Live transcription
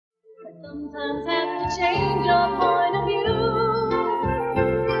Sometimes have to change your point of view,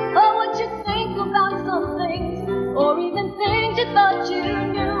 or what you think about some things, or even things you thought you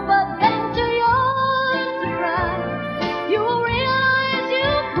knew. But then to your surprise, you will realize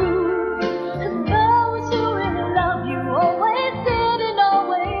you grew. And those who really love you always did and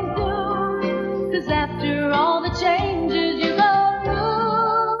always do. 'Cause after all the changes you go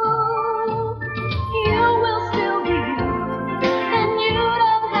through, you will still be you, and you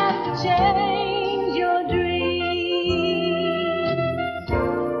don't have to change your dreams.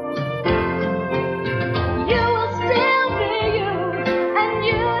 You will still be you, and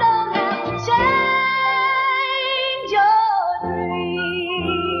you don't have to change your dreams.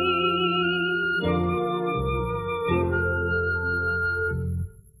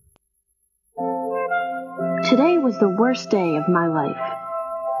 Today was the worst day of my life.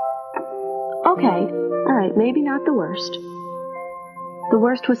 Okay, all right, maybe not the worst. The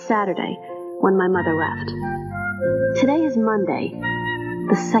worst was Saturday, when my mother left. Today is Monday,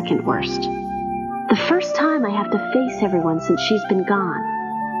 the second worst. The first time I have to face everyone since she's been gone.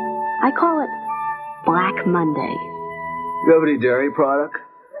 I call it Black Monday. You have any dairy product?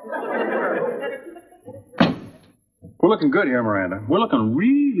 We're looking good here, Miranda. We're looking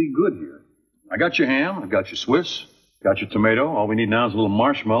really good here. I got your ham, I got your Swiss, got your tomato. All we need now is a little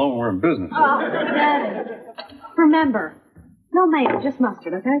marshmallow, and we're in business. Oh, Daddy. Remember, no mayo, just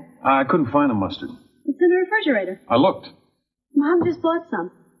mustard, okay? I couldn't find the mustard. It's in the refrigerator. I looked. Mom just bought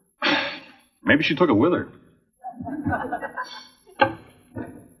some. Maybe she took it with her.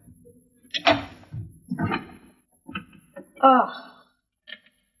 Oh.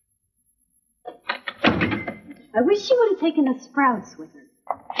 I wish she would have taken the sprouts with her.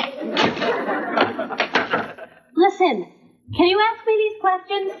 Listen, can you ask me these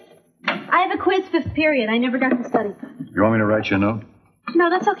questions? I have a quiz 5th period. I never got to study. You want me to write you a note? No,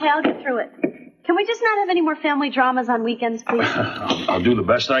 that's okay. I'll get through it. Can we just not have any more family dramas on weekends, please? I'll do the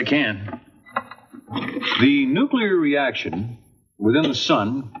best I can. The nuclear reaction within the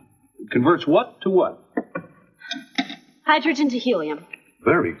sun converts what to what? Hydrogen to helium.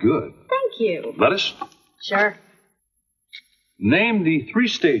 Very good. Thank you. Lettuce? Sure. Name the 3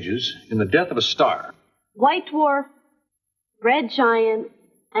 stages in the death of a star. White dwarf, red giant,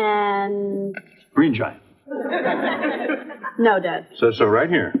 and... Green giant. No, Dad. Says so right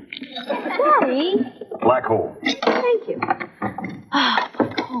here. Daddy. Black hole. Thank you. Ah,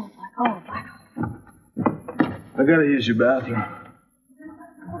 black hole, black hole, black hole. I gotta use your bathroom.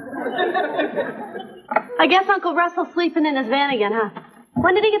 I guess Uncle Russell's sleeping in his van again, huh?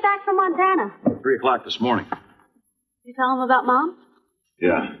 When did he get back from Montana? 3 o'clock this morning. You tell him about Mom?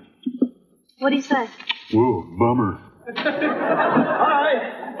 Yeah. What'd he say? Whoa, bummer. Hi.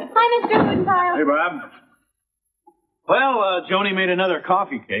 Hi, Mr. Woodpile. Hey, Bob. Well, Joni made another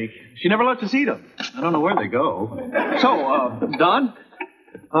coffee cake. She never lets us eat them. I don't know where they go. So, Don,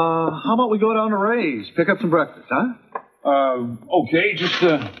 how about we go down to Ray's, pick up some breakfast, huh? Okay, just,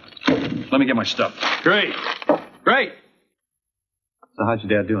 let me get my stuff. Great. Great. So how's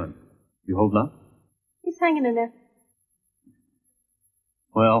your dad doing? You holding up? He's hanging in there.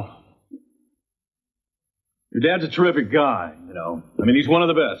 Well, your dad's a terrific guy, you know. I mean, he's one of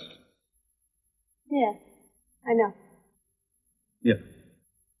the best. Yeah, I know. Yeah.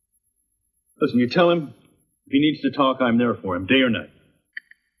 Listen, you tell him if he needs to talk, I'm there for him, day or night.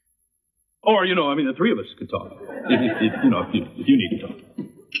 Or, you know, I mean, the 3 of us could talk. If you need to talk.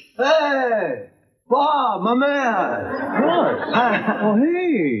 Hey! Bob, my man! What? Oh,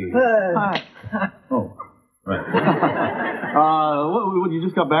 hey! Hi. Oh, right. You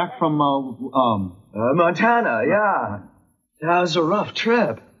just got back from, Montana, yeah. That was a rough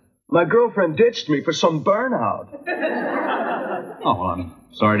trip. My girlfriend ditched me for some burnout. Oh, well, I'm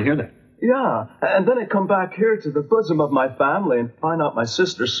sorry to hear that. Yeah, and then I come back here to the bosom of my family and find out my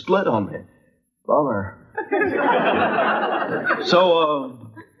sister split on me. Bummer. So,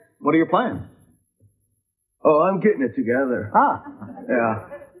 what are your plans? Oh, I'm getting it together. Ah. Yeah.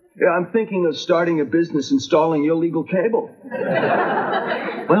 Yeah, I'm thinking of starting a business installing illegal cable.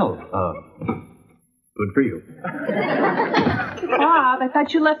 Well, good for you. Bob, I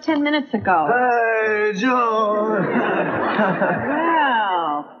thought you left 10 minutes ago. Hey, Joe.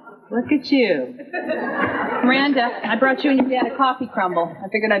 Wow. Look at you. Miranda, I brought you and your dad a coffee crumble. I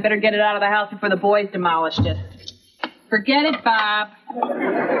figured I'd better get it out of the house before the boys demolished it. Forget it, Bob.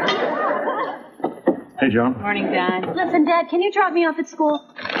 Hey, John. Morning, Dad. Listen, Dad, can you drop me off at school?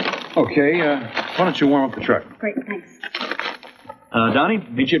 Okay, why don't you warm up the truck? Great, thanks. Donnie,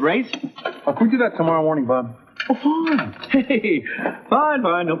 meet you at Ray's? Can we do that tomorrow morning, Bob? Oh, fine. Hey, fine,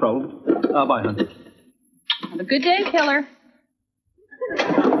 no problem. Bye, hon. Have a good day, killer.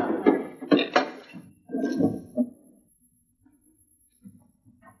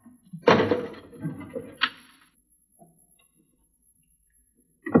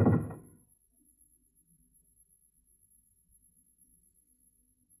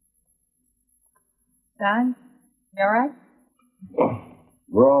 Don, you all right?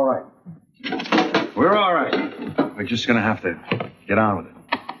 We're all right. We're all right. We're just gonna have to get on with it.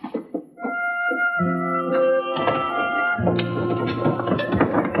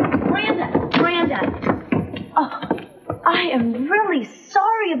 Miranda. Oh, I am really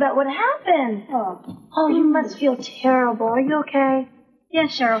sorry about what happened. Oh, you must feel terrible. Are you okay?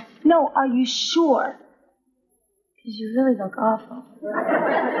 Yes, Cheryl. No, are you sure? Because you really look awful.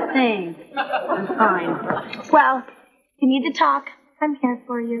 Thanks. I'm fine. Well, if you need to talk, I'm here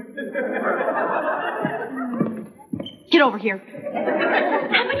for you. Get over here.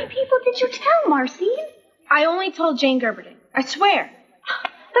 How many people did you tell, Marcy? I only told Jane Gerberding. I swear.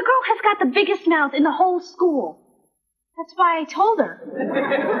 The girl has got the biggest mouth in the whole school. That's why I told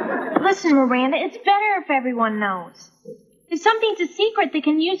her. Listen, Miranda, it's better if everyone knows. If something's a secret, they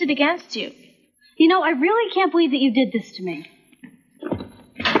can use it against you. You know, I really can't believe that you did this to me.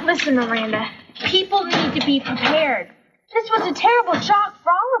 Listen, Miranda, people need to be prepared. This was a terrible shock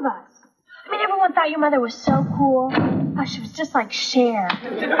for all of us. I mean, everyone thought your mother was so cool. Oh, she was just like Cher.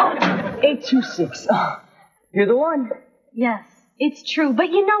 826. Oh, you're the one. Yes, it's true.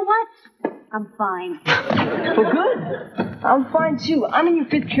 But you know what? I'm fine. Well, good. I'm fine, too. I'm in your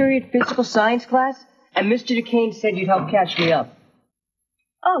 5th period physical science class, and Mr. DeCane said you'd help catch me up.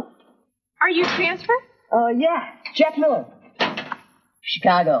 Oh, are you transfer? Yeah. Jack Miller.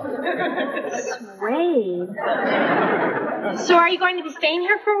 Chicago. Wait. So are you going to be staying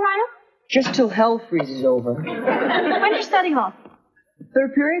here for a while? Just till hell freezes over. When's your study hall?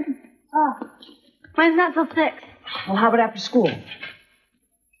 3rd period? Oh, mine's not till 6. Well, how about after school?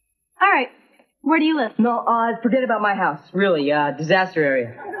 All right. Where do you live? No, forget about my house. Really, disaster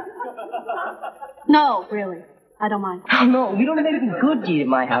area. No, really. I don't mind. Oh, no, we don't have anything good to eat at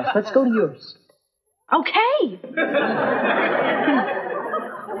my house. Let's go to yours. Okay.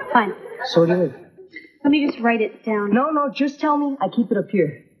 Fine. So where do you live? Let me just write it down. No, just tell me. I keep it up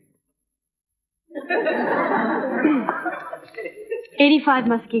here. 85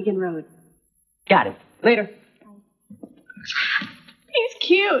 Muskegon Road. Got it. Later. He's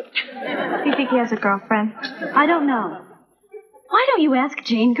cute. Do you think he has a girlfriend? I don't know. Why don't you ask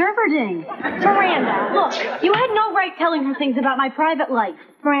Jane Gerberding? Miranda, Look, you had no right telling her things about my private life.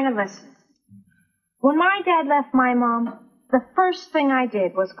 Miranda, listen. When my dad left my mom, the first thing I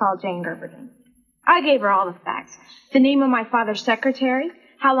did was call Jane Gerberding. I gave her all the facts. The name of my father's secretary,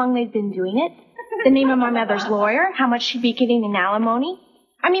 how long they'd been doing it, the name of my mother's lawyer, how much she'd be getting in alimony.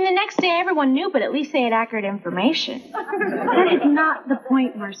 I mean, the next day everyone knew, but at least they had accurate information. That is not the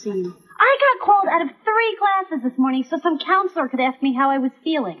point, Marcine. I got called out of 3 classes this morning so some counselor could ask me how I was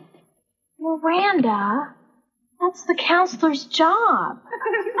feeling. Miranda, that's the counselor's job.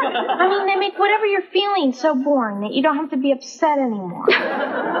 I mean, they make whatever you're feeling so boring that you don't have to be upset anymore.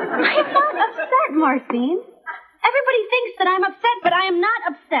 I'm not upset, Marcine. Everybody thinks that I'm upset, but I am not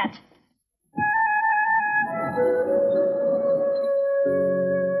upset.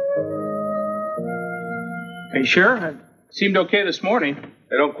 Hey, sure? It seemed okay this morning.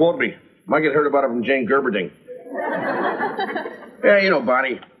 Hey, don't quote me. Might get heard about it from Jane Gerberding. Yeah, you know,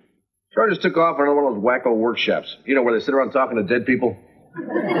 Bonnie. Sure just took off on one of those wacko workshops. You know, where they sit around talking to dead people.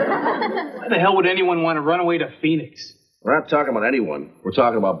 Why the hell would anyone want to run away to Phoenix? We're not talking about anyone. We're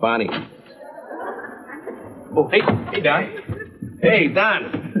talking about Bonnie. Oh, hey, Don. Hey,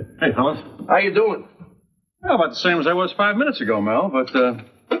 Don. Hey, fellas. How you doing? Well, about the same as I was 5 minutes ago, Mel, but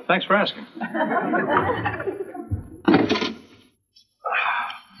thanks for asking.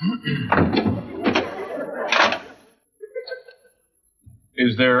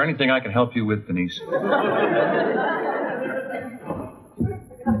 Is there anything I can help you with, Denise?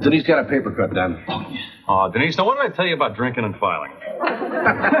 Denise got a paper cut, Don. Oh, Denise, now what did I tell you about drinking and filing?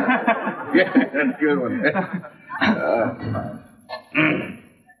 Yeah, that's a good one.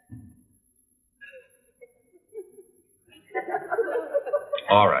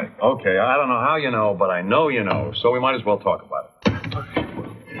 All right, okay. I don't know how you know, but I know you know, so we might as well talk about it.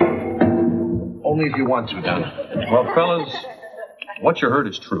 Only if you want to, Don. Well, fellas, what you heard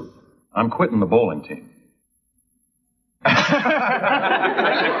is true. I'm quitting the bowling team. That's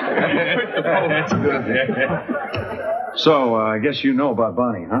good. So, I guess you know about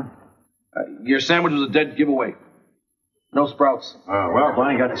Bonnie, huh? Your sandwich was a dead giveaway. No sprouts. Well,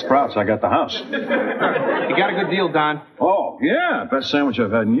 Bonnie got the sprouts. I got the house. You got a good deal, Don. Oh, yeah. Best sandwich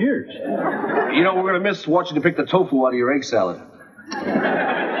I've had in years. You know, we're going to miss watching you pick the tofu out of your egg salad.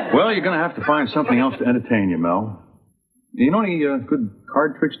 Well, you're going to have to find something else to entertain you, Mel. You know any good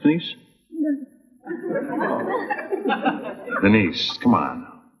card tricks, Denise? Denise, come on.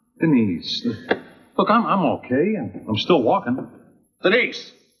 Denise. Look, I'm okay. I'm still walking.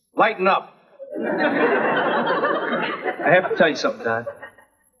 Denise, lighten up. I have to tell you something, Don.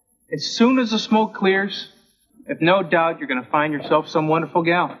 As soon as the smoke clears, if no doubt, you're going to find yourself some wonderful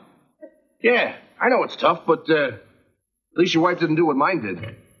gal. Yeah, I know it's tough, but at least your wife didn't do what mine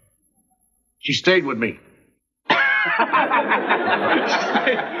did. She stayed with me.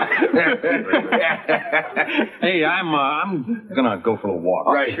 Hey, I'm gonna go for a walk.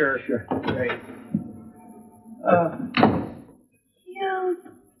 Right. Sure. Right. You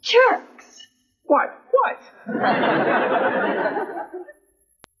jerks. What?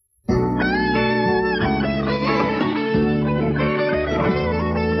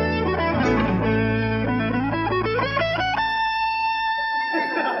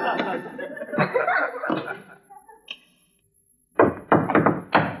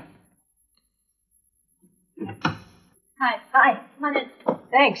 Hi. Come on in.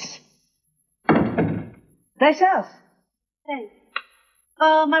 Thanks. Nice house. Thanks.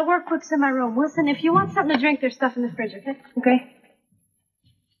 My workbook's in my room. Listen, if you want something to drink, there's stuff in the fridge, okay? Okay.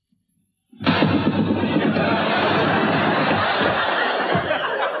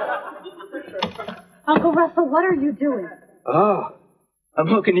 Uncle Russell, what are you doing? Oh, I'm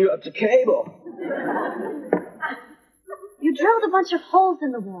hooking you up to cable. You drilled a bunch of holes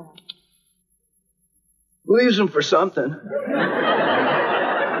in the wall. We'll use them for something.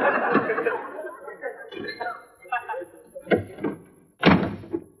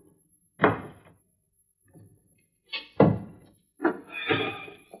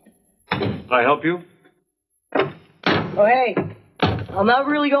 Can I help you? Oh, hey. I'm not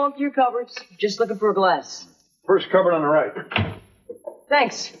really going through your cupboards. Just looking for a glass. First cupboard on the right.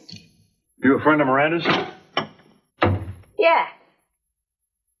 Thanks. You a friend of Miranda's? Yeah.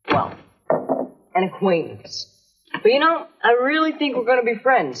 Well, an acquaintance. But you know, I really think we're going to be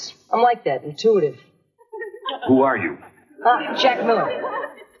friends. I'm like that, intuitive. Who are you? Jack Miller.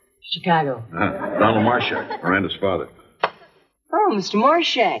 Chicago. Donald Marshak, Miranda's father. Oh, Mr.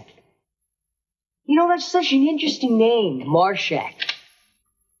 Marshak. You know, that's such an interesting name, Marshak.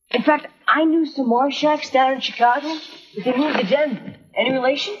 In fact, I knew some Marshaks down in Chicago, but they moved to Denver. Any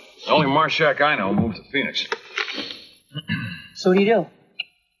relation? The only Marshak I know moved to Phoenix. So what do you do?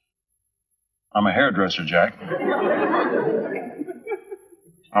 I'm a hairdresser, Jack.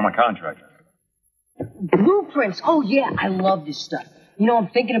 I'm a contractor. Blueprints. Oh, yeah, I love this stuff. You know, I'm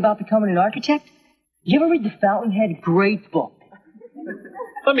thinking about becoming an architect. You ever read The Fountainhead? Great book.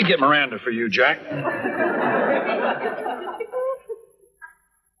 Let me get Miranda for you, Jack.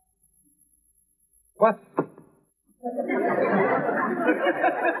 What?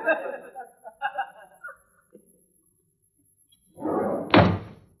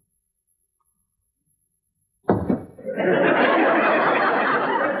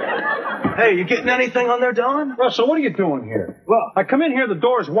 Hey, you getting anything on there, Don? Russell, what are you doing here? Well, I come in here, the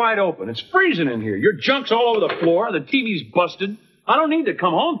door's wide open. It's freezing in here. Your junk's all over the floor. The TV's busted. I don't need to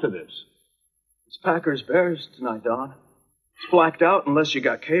come home to this. it's Packers Bears tonight, Don. It's blacked out unless you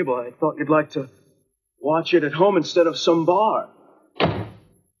got cable. I thought you'd like to watch it at home instead of some bar.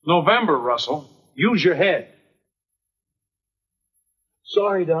 November, Russell. Use your head.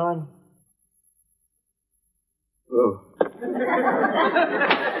 Sorry, Don. Oh.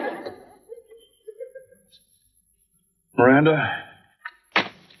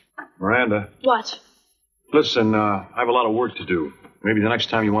 Miranda. What? Listen, I have a lot of work to do. Maybe the next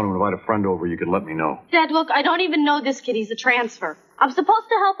time you want to invite a friend over, you could let me know. Dad, look, I don't even know this kid. He's a transfer. I'm supposed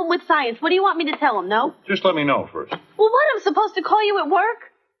to help him with science. What do you want me to tell him, no? Just let me know first. Well, what? I'm supposed to call you at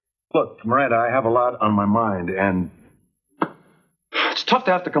work? Look, Miranda, I have a lot on my mind, and it's tough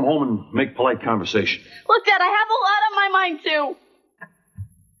to have to come home and make polite conversation. Look, Dad, I have a lot on my mind, too.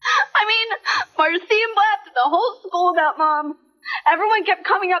 I mean, Marcy blasted the whole school about Mom. Everyone kept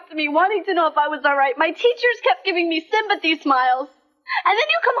coming up to me wanting to know if I was all right. My teachers kept giving me sympathy smiles. And then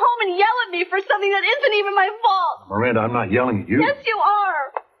you come home and yell at me for something that isn't even my fault. Miranda, I'm not yelling at you. Yes, you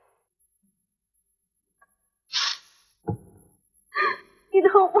are. You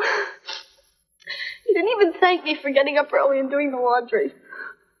know, you didn't even thank me for getting up early and doing the laundry.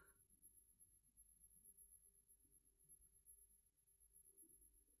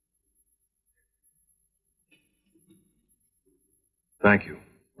 Thank you,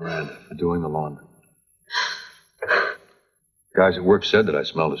 Miranda, for doing the laundry. Guys at work said that I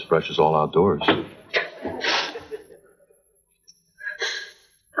smelled as fresh as all outdoors.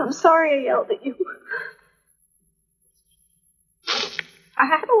 I'm sorry I yelled at you. I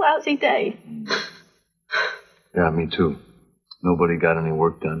had a lousy day. Yeah, me too. Nobody got any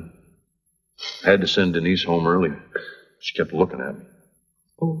work done. I had to send Denise home early. She kept looking at me.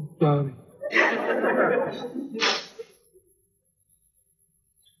 Oh, darling.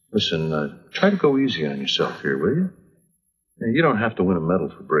 Listen, try to go easy on yourself here, will you? You don't have to win a medal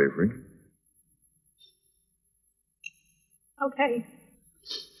for bravery. Okay.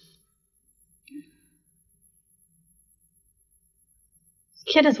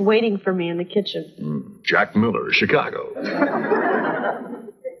 This kid is waiting for me in the kitchen. Jack Miller, Chicago.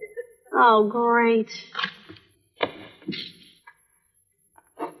 Oh, great.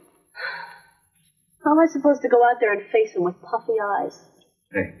 How am I supposed to go out there and face him with puffy eyes?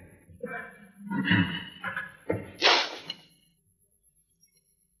 Hey.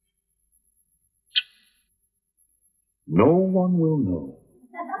 No one will know.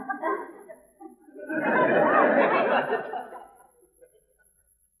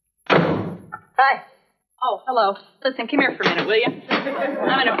 Hi. Oh, hello. Listen, come here for a minute, will you?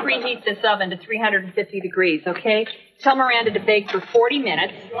 I'm going to preheat this oven to 350 degrees, okay? Tell Miranda to bake for 40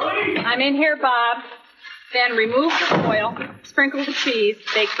 minutes. I'm in here, Bob. Then remove the foil, sprinkle the cheese,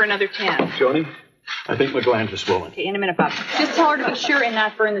 bake for another 10. Joni, I think my glands are swollen. Okay, in a minute, Bob. Just tell her to be sure and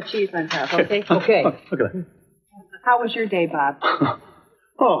not burn the cheese on top, okay? Okay. Okay. How was your day, Bob?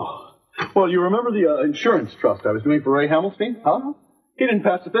 Oh, well, you remember the insurance trust I was doing for Ray Hamilstein? Huh? He didn't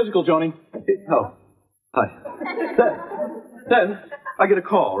pass the physical, Joni. Oh, hi. Then I get a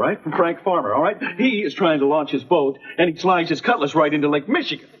call, right, from Frank Farmer, all right? He is trying to launch his boat, and he slides his cutlass right into Lake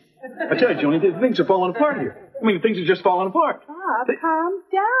Michigan. I tell you, Joni, things are falling apart here. I mean, things are just falling apart. Bob, calm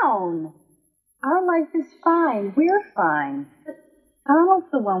down. Our life is fine. We're fine.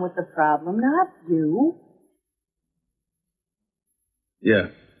 Donald's the one with the problem, not you. Yeah,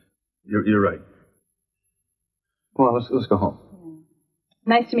 you're right. Well, let's go home.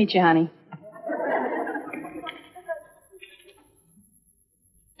 Nice to meet you, honey.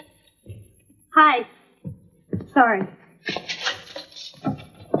 Hi. Sorry.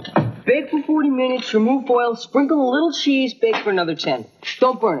 Bake for 40 minutes, remove foil, sprinkle a little cheese, bake for another 10.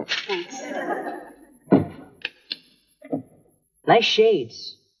 Don't burn it. Thanks. Nice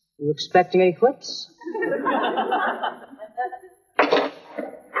shades. You expecting an eclipse?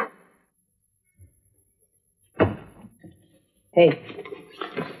 Hey,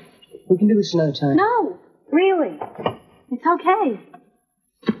 we can do this another time. No, really. It's okay.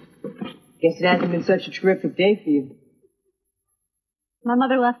 Guess it hasn't been such a terrific day for you. My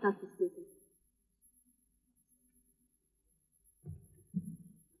mother left us this weekend.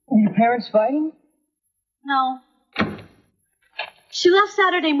 Are your parents fighting? No. She left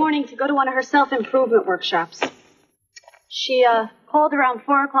Saturday morning to go to one of her self-improvement workshops. She called around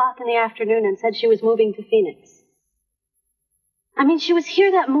 4 o'clock in the afternoon and said she was moving to Phoenix. I mean, she was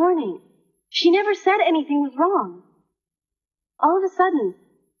here that morning. She never said anything was wrong. All of a sudden,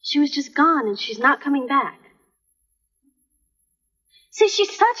 she was just gone and she's not coming back. See,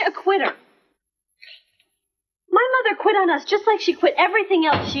 she's such a quitter. My mother quit on us just like she quit everything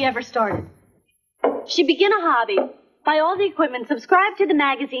else she ever started. She'd begin a hobby, buy all the equipment, subscribe to the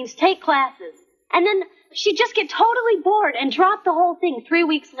magazines, take classes, and then she'd just get totally bored and drop the whole thing 3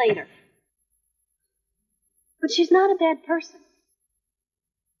 weeks later. But she's not a bad person.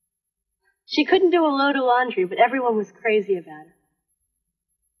 She couldn't do a load of laundry, but everyone was crazy about her.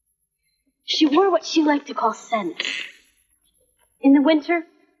 She wore what she liked to call scents. In the winter,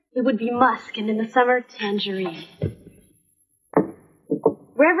 it would be musk, and in the summer, tangerine.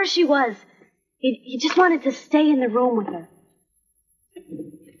 Wherever she was, he just wanted to stay in the room with her.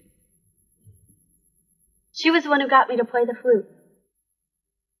 She was the one who got me to play the flute.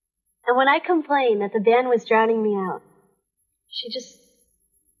 And when I complained that the band was drowning me out, she just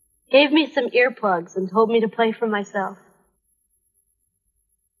gave me some earplugs and told me to play for myself.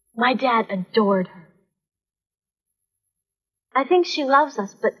 My dad adored her. I think she loves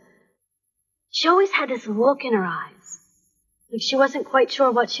us, but she always had this look in her eyes, like she wasn't quite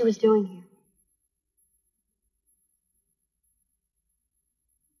sure what she was doing here.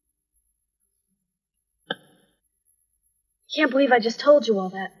 I can't believe I just told you all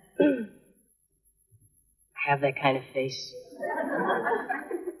that. I have that kind of face.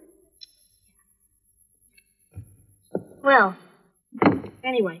 Well,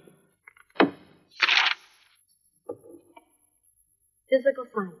 anyway. Physical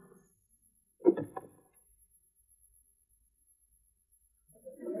science.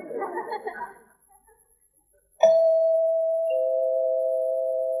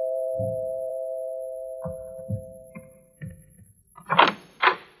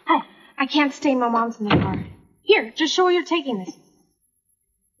 Hi, I can't stay. My mom's in the car. Here, just show her you're taking this.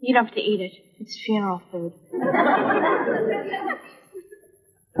 You don't have to eat it. It's funeral food.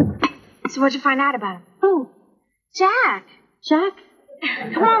 So what'd you find out about him? Who? Jack. Jack?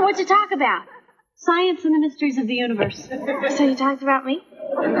 Come on, what'd you talk about? Science and the mysteries of the universe. So you talked about me?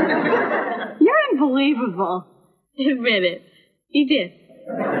 You're unbelievable. Admit it. He did.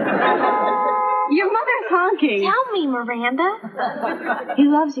 Your mother's honking. Tell me, Miranda. He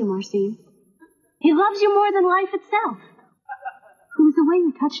loves you, Marcine. He loves you more than life itself. It was the way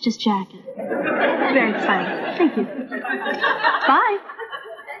you touched his jacket. Very funny. Thank you. Bye.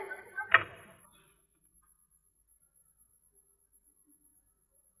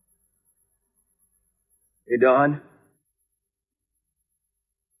 Hey, Don.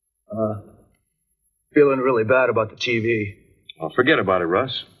 Feeling really bad about the TV. Oh, forget about it,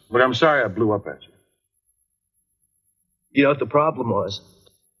 Russ. But I'm sorry I blew up at you. You know what the problem was?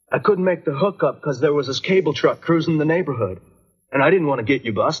 I couldn't make the hookup because there was this cable truck cruising the neighborhood. And I didn't want to get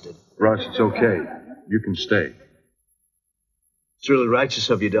you busted. Russ, it's okay. You can stay. It's really righteous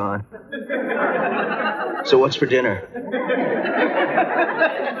of you, Don. So what's for dinner?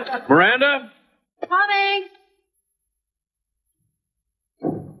 Miranda? Coming.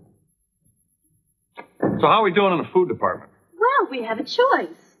 So how are we doing in the food department? Well, we have a choice.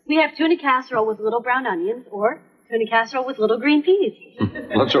 We have tuna casserole with little brown onions or tuna casserole with little green peas.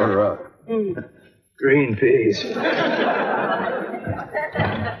 Let's order up. Green peas.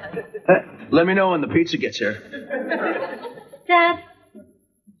 Let me know when the pizza gets here. Dad,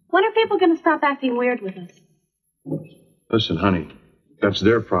 when are people going to stop acting weird with us? Listen, honey, that's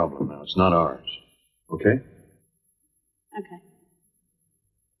their problem now. It's not ours. Okay? Okay.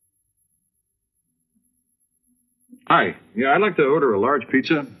 Hi. Yeah, I'd like to order a large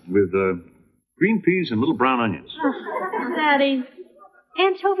pizza with green peas and little brown onions. Oh, Daddy,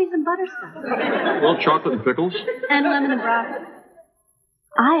 anchovies and butterscotch. Well, chocolate and pickles. And lemon and broccoli.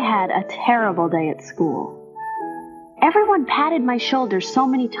 I had a terrible day at school. Everyone patted my shoulder so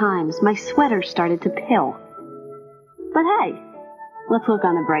many times, my sweater started to pill. But hey, let's look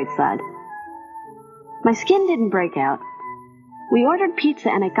on the bright side. My skin didn't break out. We ordered pizza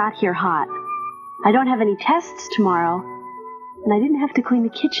and it got here hot. I don't have any tests tomorrow, and I didn't have to clean the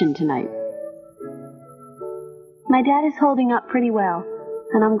kitchen tonight. My dad is holding up pretty well,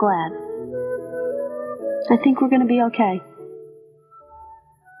 and I'm glad. I think we're going to be okay.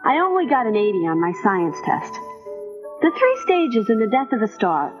 I only got an 80 on my science test. The 3 stages in the death of a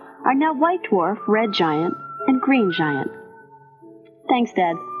star are now white dwarf, red giant, and green giant. Thanks,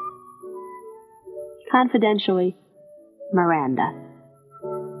 Dad. Confidentially, Miranda.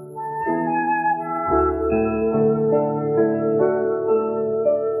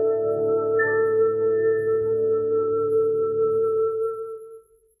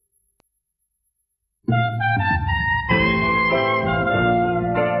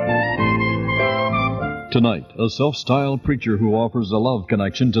 Tonight, a self-styled preacher who offers a love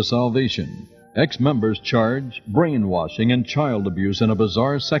connection to salvation. Ex-members charge brainwashing and child abuse in a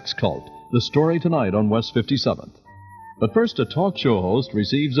bizarre sex cult. The story tonight on West 57th. But first, a talk show host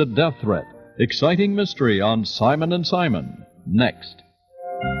receives a death threat. Exciting mystery on Simon and Simon. Next.